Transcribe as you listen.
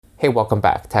Hey, welcome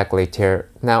back, Tech Lead here.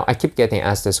 Now, I keep getting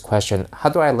asked this question, how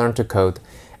do I learn to code?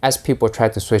 As people try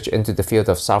to switch into the field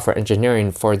of software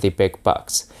engineering for the big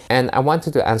bucks. And I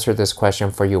wanted to answer this question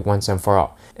for you once and for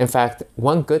all. In fact,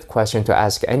 one good question to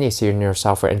ask any senior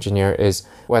software engineer is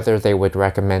whether they would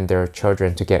recommend their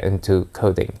children to get into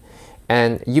coding.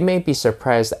 And you may be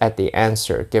surprised at the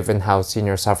answer given how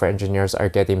senior software engineers are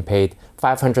getting paid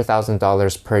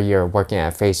 $500,000 per year working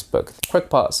at Facebook.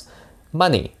 Quick pause.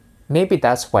 Money. Maybe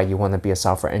that's why you want to be a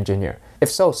software engineer. If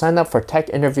so, sign up for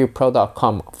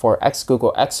techinterviewpro.com for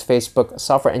ex-Google, ex-Facebook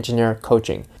software engineer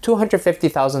coaching.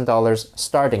 $250,000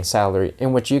 starting salary,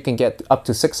 in which you can get up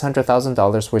to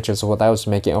 $600,000, which is what I was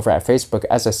making over at Facebook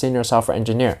as a senior software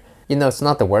engineer. You know, it's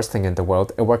not the worst thing in the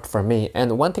world. It worked for me.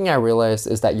 And one thing I realized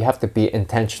is that you have to be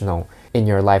intentional in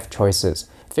your life choices.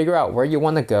 Figure out where you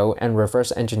want to go and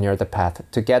reverse engineer the path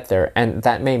to get there, and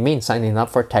that may mean signing up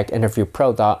for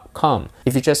techinterviewpro.com.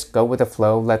 If you just go with the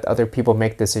flow, let other people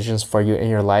make decisions for you in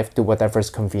your life, do whatever is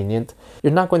convenient,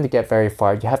 you're not going to get very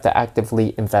far. You have to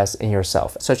actively invest in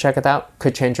yourself. So check it out.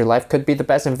 Could change your life. Could be the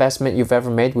best investment you've ever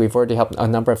made. We've already helped a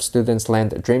number of students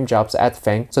land dream jobs at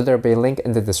FANG, so there'll be a link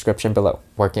in the description below.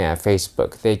 Working at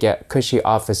Facebook, they get cushy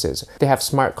offices. They have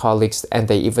smart colleagues, and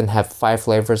they even have 5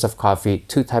 flavors of coffee,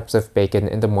 2 types of bacon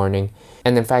in the morning.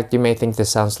 And in fact, you may think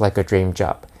this sounds like a dream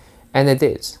job. And it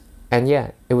is. And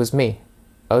yeah, it was me.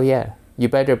 Oh yeah, you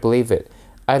better believe it.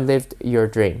 I lived your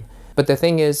dream. But the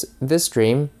thing is, this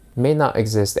dream may not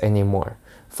exist anymore.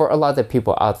 For a lot of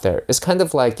people out there, it's kind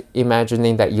of like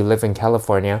imagining that you live in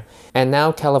California, and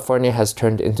now California has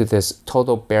turned into this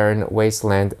total barren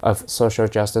wasteland of social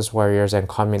justice warriors and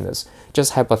communists,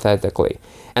 just hypothetically.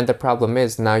 And the problem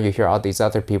is, now you hear all these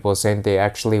other people saying they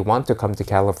actually want to come to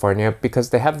California because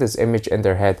they have this image in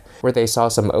their head where they saw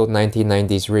some old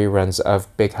 1990s reruns of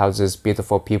big houses,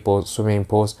 beautiful people, swimming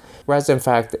pools, whereas in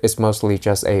fact, it's mostly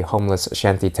just a homeless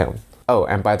shantytown. Oh,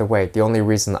 and by the way, the only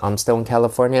reason I'm still in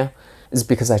California is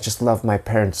because I just love my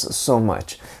parents so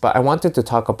much. But I wanted to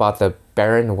talk about the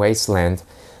barren wasteland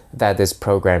that is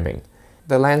programming.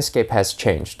 The landscape has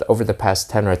changed over the past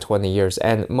 10 or 20 years,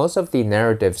 and most of the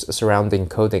narratives surrounding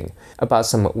coding about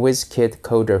some whiz kid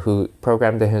coder who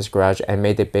programmed in his garage and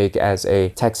made it big as a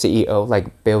tech CEO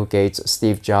like Bill Gates,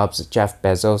 Steve Jobs, Jeff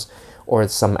Bezos, or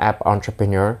some app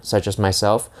entrepreneur such as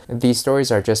myself, these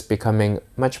stories are just becoming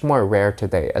much more rare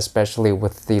today, especially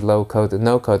with the low-code,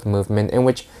 no-code movement in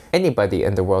which anybody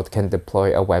in the world can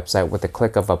deploy a website with a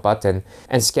click of a button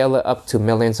and scale it up to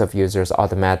millions of users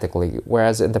automatically.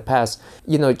 Whereas in the past,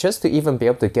 just to even be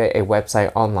able to get a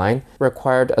website online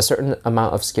required a certain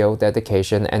amount of skill,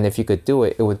 dedication, and if you could do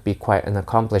it, it would be quite an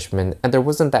accomplishment. And there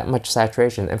wasn't that much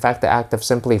saturation. In fact, the act of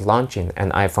simply launching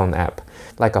an iPhone app,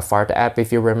 like a fart app,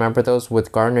 if you remember those,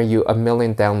 would garner you 1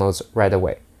 million downloads right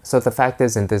away. So the fact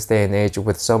is, in this day and age,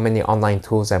 with so many online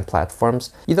tools and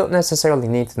platforms, you don't necessarily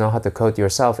need to know how to code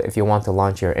yourself if you want to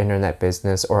launch your internet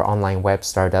business or online web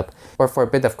startup. Or for a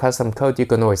bit of custom code, you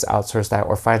can always outsource that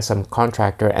or find some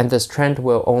contractor, and this trend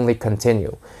will only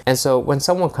continue. And so when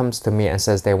someone comes to me and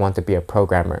says they want to be a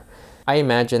programmer, I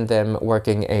imagine them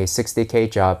working a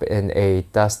 $60K job in a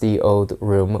dusty old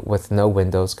room with no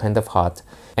windows, kind of hot,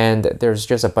 and there's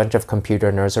just a bunch of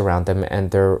computer nerds around them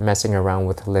and they're messing around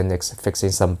with Linux, fixing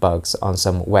some bugs on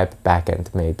some web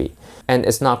backend maybe. And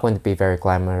it's not going to be very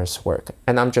glamorous work.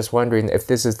 And I'm just wondering if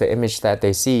this is the image that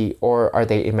they see, or are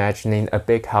they imagining a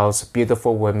big house,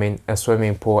 beautiful women, a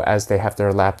swimming pool as they have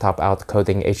their laptop out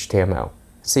coding HTML.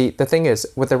 See, the thing is,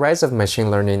 with the rise of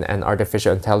machine learning and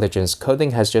artificial intelligence,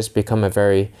 coding has just become a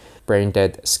very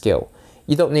brain-dead skill.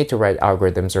 You don't need to write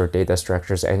algorithms or data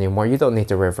structures anymore. You don't need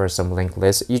to reverse some linked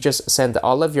list. You just send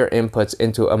all of your inputs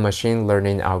into a machine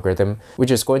learning algorithm, which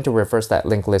is going to reverse that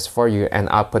linked list for you and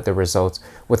output the results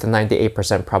with a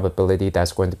 98% probability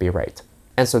that's going to be right.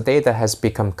 And so data has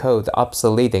become code,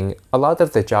 obsoleting a lot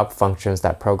of the job functions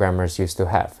that programmers used to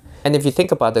have. And if you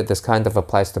think about it, this kind of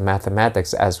applies to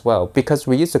mathematics as well, because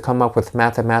we used to come up with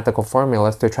mathematical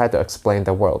formulas to try to explain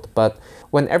the world. But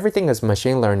when everything is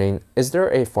machine learning, is there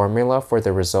a formula for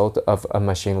the result of a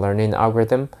machine learning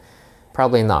algorithm?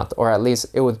 Probably not, or at least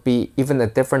it would be even a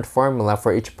different formula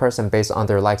for each person based on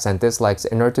their likes and dislikes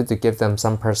in order to give them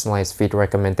some personalized feed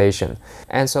recommendation.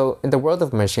 And so in the world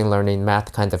of machine learning,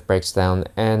 math kind of breaks down,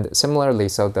 and similarly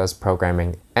so does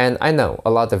programming. And I know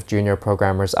a lot of junior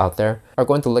programmers out there are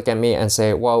going to look at me and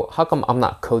say, well, how come I'm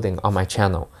not coding on my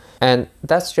channel? And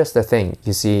that's just the thing.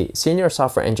 You see, senior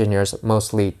software engineers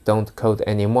mostly don't code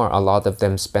anymore. A lot of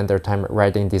them spend their time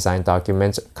writing design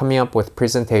documents, coming up with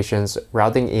presentations,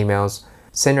 routing emails,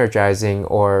 synergizing,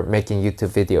 or making YouTube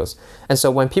videos. And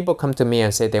so when people come to me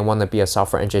and say they want to be a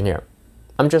software engineer,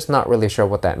 I'm just not really sure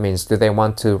what that means. Do they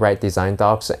want to write design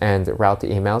docs and route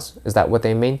emails? Is that what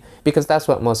they mean? Because that's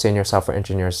what most senior software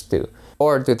engineers do.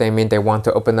 Or do they mean they want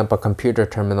to open up a computer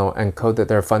terminal and code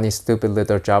their funny, stupid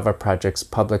little Java projects,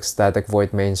 public static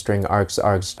void main string, args,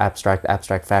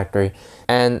 abstract factory?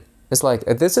 And it's like,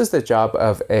 this is the job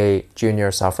of a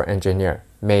junior software engineer,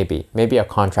 maybe a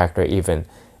contractor even.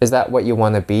 Is that what you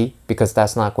want to be? Because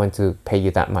that's not going to pay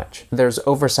you that much. There's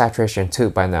oversaturation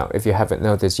too by now, if you haven't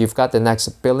noticed. You've got the next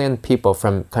billion people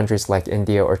from countries like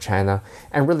India or China,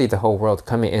 and really the whole world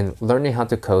coming in, learning how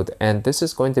to code, and this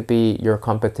is going to be your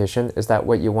competition. Is that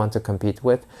what you want to compete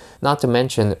with? Not to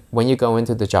mention, when you go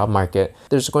into the job market,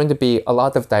 there's going to be a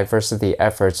lot of diversity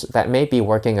efforts that may be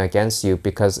working against you,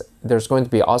 because there's going to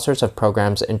be all sorts of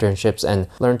programs, internships, and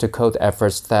learn to code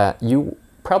efforts that you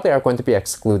probably are going to be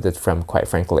excluded from, quite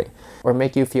frankly, or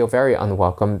make you feel very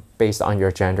unwelcome based on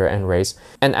your gender and race.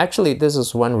 And actually, this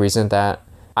is one reason that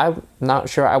I'm not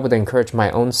sure I would encourage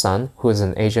my own son, who is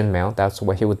an Asian male, that's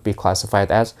what he would be classified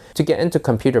as, to get into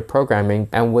computer programming,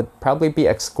 and would probably be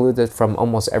excluded from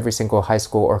almost every single high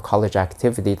school or college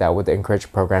activity that would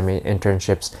encourage programming,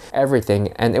 internships,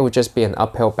 everything, and it would just be an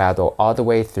uphill battle all the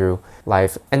way through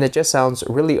life, and it just sounds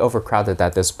really overcrowded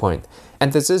at this point.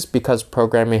 And this is because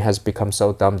programming has become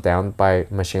so dumbed down by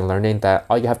machine learning that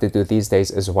all you have to do these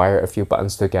days is wire a few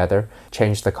buttons together,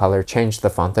 change the color, change the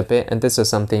font a bit, and this is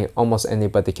something almost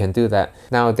anybody can do that.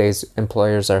 Nowadays,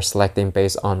 employers are selecting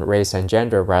based on race and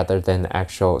gender rather than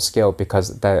actual skill,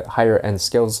 because the higher end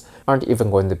skills aren't even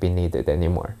going to be needed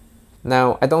anymore.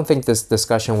 Now, I don't think this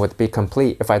discussion would be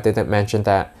complete if I didn't mention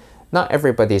that not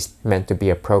everybody's meant to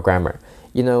be a programmer.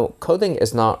 You know, coding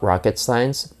is not rocket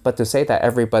science, but to say that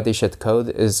everybody should code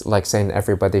is like saying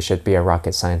everybody should be a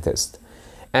rocket scientist.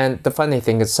 And the funny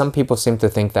thing is, some people seem to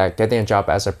think that getting a job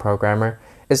as a programmer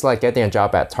is like getting a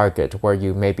job at Target, where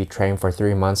you maybe train for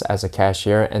 3 months as a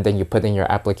cashier, and then you put in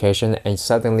your application and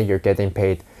suddenly you're getting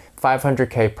paid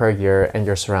 $500K per year and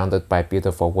you're surrounded by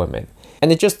beautiful women.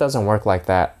 And it just doesn't work like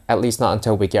that, at least not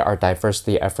until we get our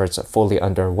diversity efforts fully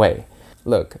underway.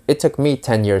 Look, it took me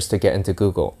 10 years to get into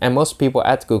Google, and most people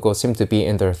at Google seem to be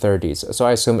in their 30s, so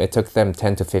I assume it took them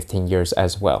 10 to 15 years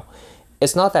as well.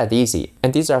 It's not that easy,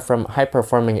 and these are from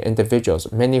high-performing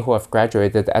individuals, many who have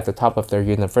graduated at the top of their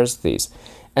universities.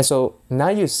 And so now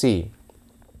you see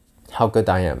how good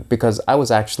I am, because I was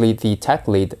actually the tech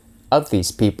lead of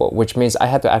these people, which means I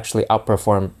had to actually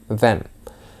outperform them.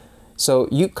 So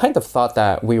you kind of thought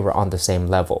that we were on the same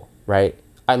level, right?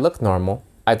 I look normal,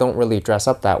 I don't really dress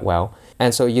up that well,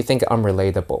 and so you think I'm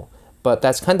relatable. But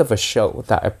that's kind of a show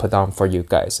that I put on for you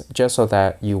guys, just so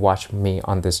that you watch me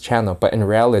on this channel. But in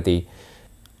reality,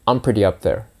 I'm pretty up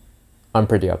there.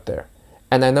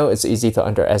 And I know it's easy to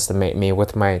underestimate me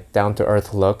with my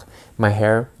down-to-earth look. My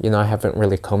hair, I haven't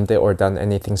really combed it or done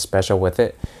anything special with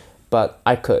it, but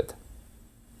I could.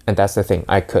 And that's the thing,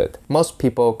 I could. Most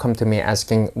people come to me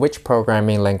asking which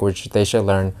programming language they should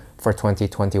learn for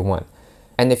 2021.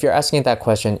 And if you're asking that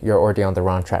question, you're already on the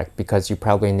wrong track, because you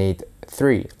probably need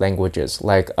 3 languages,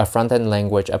 like a front-end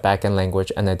language, a back-end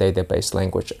language, and a database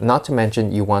language. Not to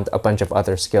mention you want a bunch of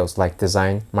other skills like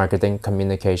design, marketing,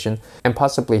 communication, and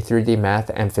possibly 3D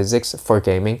math and physics for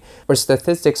gaming, or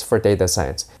statistics for data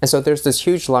science. And so there's this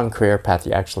huge long career path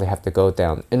you actually have to go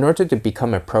down. In order to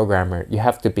become a programmer, you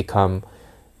have to become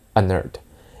a nerd.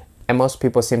 And most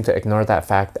people seem to ignore that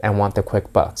fact and want the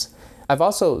quick bucks. I've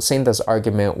also seen this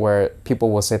argument where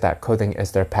people will say that coding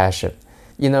is their passion.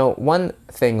 One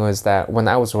thing was that when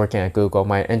I was working at Google,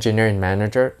 my engineering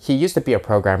manager, he used to be a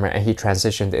programmer and he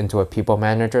transitioned into a people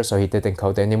manager, so he didn't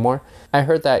code anymore. I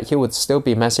heard that he would still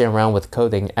be messing around with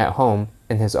coding at home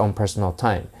in his own personal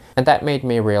time. And that made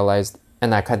me realize,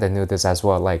 and I kind of knew this as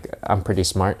well, like I'm pretty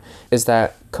smart, is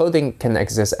that coding can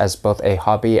exist as both a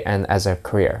hobby and as a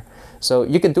career. So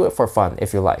you can do it for fun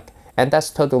if you like. And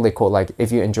that's totally cool. Like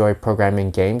if you enjoy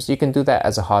programming games, you can do that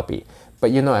as a hobby.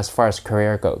 But as far as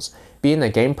career goes, being a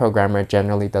game programmer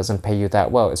generally doesn't pay you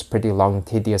that well. It's pretty long,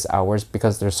 tedious hours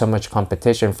because there's so much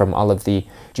competition from all of the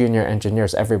junior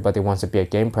engineers. Everybody wants to be a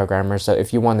game programmer. So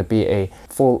if you want to be a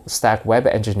full stack web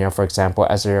engineer, for example,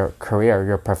 as your career,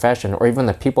 your profession, or even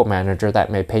a people manager, that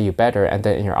may pay you better. And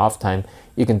then in your off time,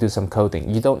 you can do some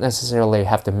coding. You don't necessarily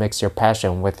have to mix your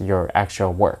passion with your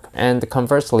actual work. And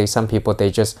conversely, some people,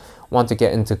 they just want to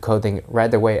get into coding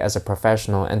right away as a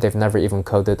professional, and they've never even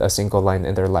coded a single line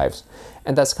in their lives.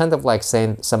 And that's kind of like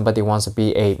saying somebody wants to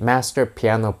be a master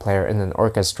piano player in an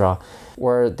orchestra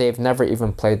where they've never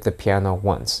even played the piano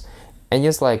once. And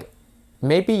it's like,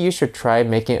 maybe you should try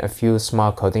making a few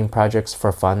small coding projects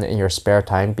for fun in your spare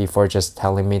time before just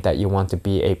telling me that you want to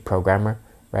be a programmer,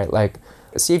 right? Like,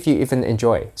 See if you even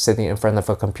enjoy sitting in front of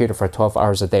a computer for 12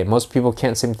 hours a day. Most people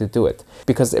can't seem to do it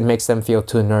because it makes them feel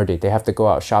too nerdy. They have to go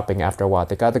out shopping after a while.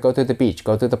 They gotta go to the beach,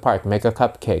 go to the park, make a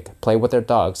cupcake, play with their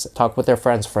dogs, talk with their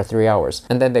friends for 3 hours.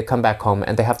 And then they come back home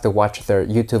and they have to watch their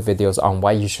YouTube videos on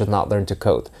why you should not learn to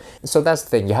code. So that's the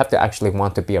thing, you have to actually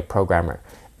want to be a programmer.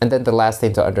 And then the last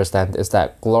thing to understand is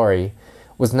that glory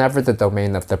was never the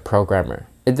domain of the programmer.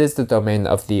 It is the domain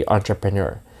of the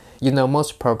entrepreneur. You know,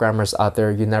 most programmers out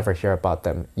there, you never hear about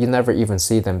them. You never even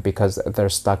see them because they're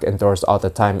stuck indoors all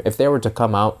the time. If they were to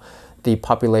come out, the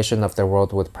population of the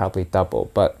world would probably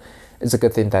double. But it's a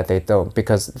good thing that they don't,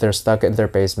 because they're stuck in their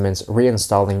basements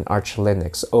reinstalling Arch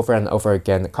Linux over and over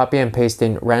again, copy and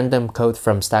pasting random code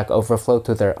from Stack Overflow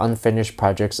to their unfinished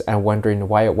projects and wondering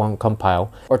why it won't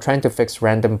compile, or trying to fix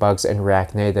random bugs in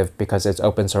React Native because it's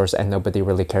open source and nobody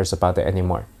really cares about it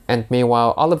anymore. And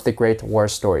meanwhile, all of the great war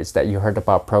stories that you heard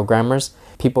about programmers,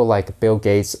 people like Bill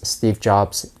Gates, Steve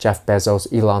Jobs, Jeff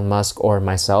Bezos, Elon Musk, or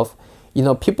myself, you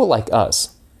know, people like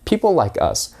us,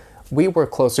 we were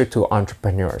closer to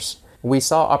entrepreneurs. We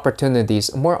saw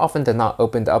opportunities more often than not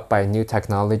opened up by new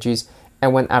technologies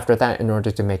and went after that in order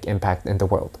to make impact in the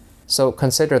world. So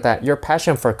consider that your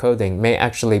passion for coding may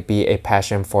actually be a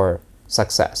passion for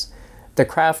success. The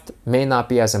craft may not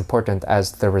be as important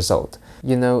as the result.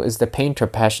 You know, is the painter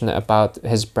passionate about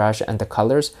his brush and the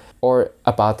colors, or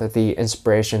about the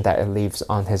inspiration that it leaves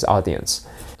on his audience?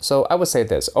 So I would say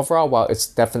this, overall, while it's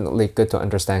definitely good to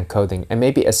understand coding and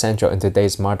maybe essential in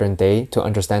today's modern day to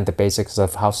understand the basics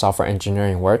of how software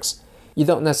engineering works, you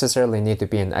don't necessarily need to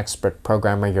be an expert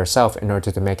programmer yourself in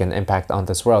order to make an impact on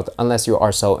this world unless you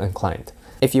are so inclined.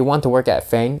 If you want to work at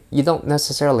FANG, you don't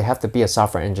necessarily have to be a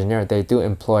software engineer. They do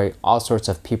employ all sorts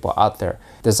of people out there.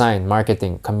 Design,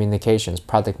 marketing, communications,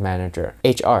 product manager,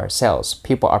 HR, sales,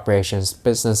 people operations,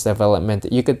 business development.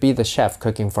 You could be the chef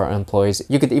cooking for employees.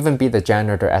 You could even be the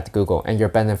janitor at Google, and your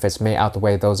benefits may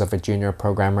outweigh those of a junior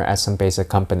programmer at some basic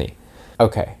company.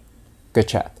 Okay, good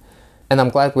chat. And I'm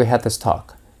glad we had this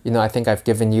talk. You know, I think I've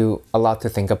given you a lot to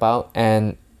think about,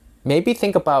 and maybe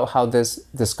think about how this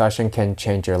discussion can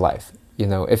change your life. You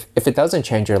know, if it doesn't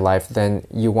change your life, then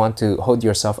you want to hold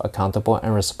yourself accountable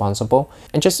and responsible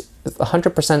and just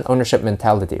 100% ownership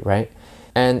mentality, right?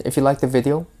 And if you like the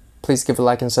video, please give a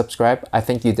like and subscribe. I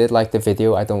think you did like the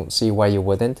video. I don't see why you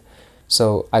wouldn't.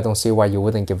 So I don't see why you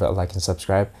wouldn't give it a like and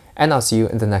subscribe. And I'll see you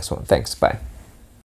in the next one. Thanks. Bye.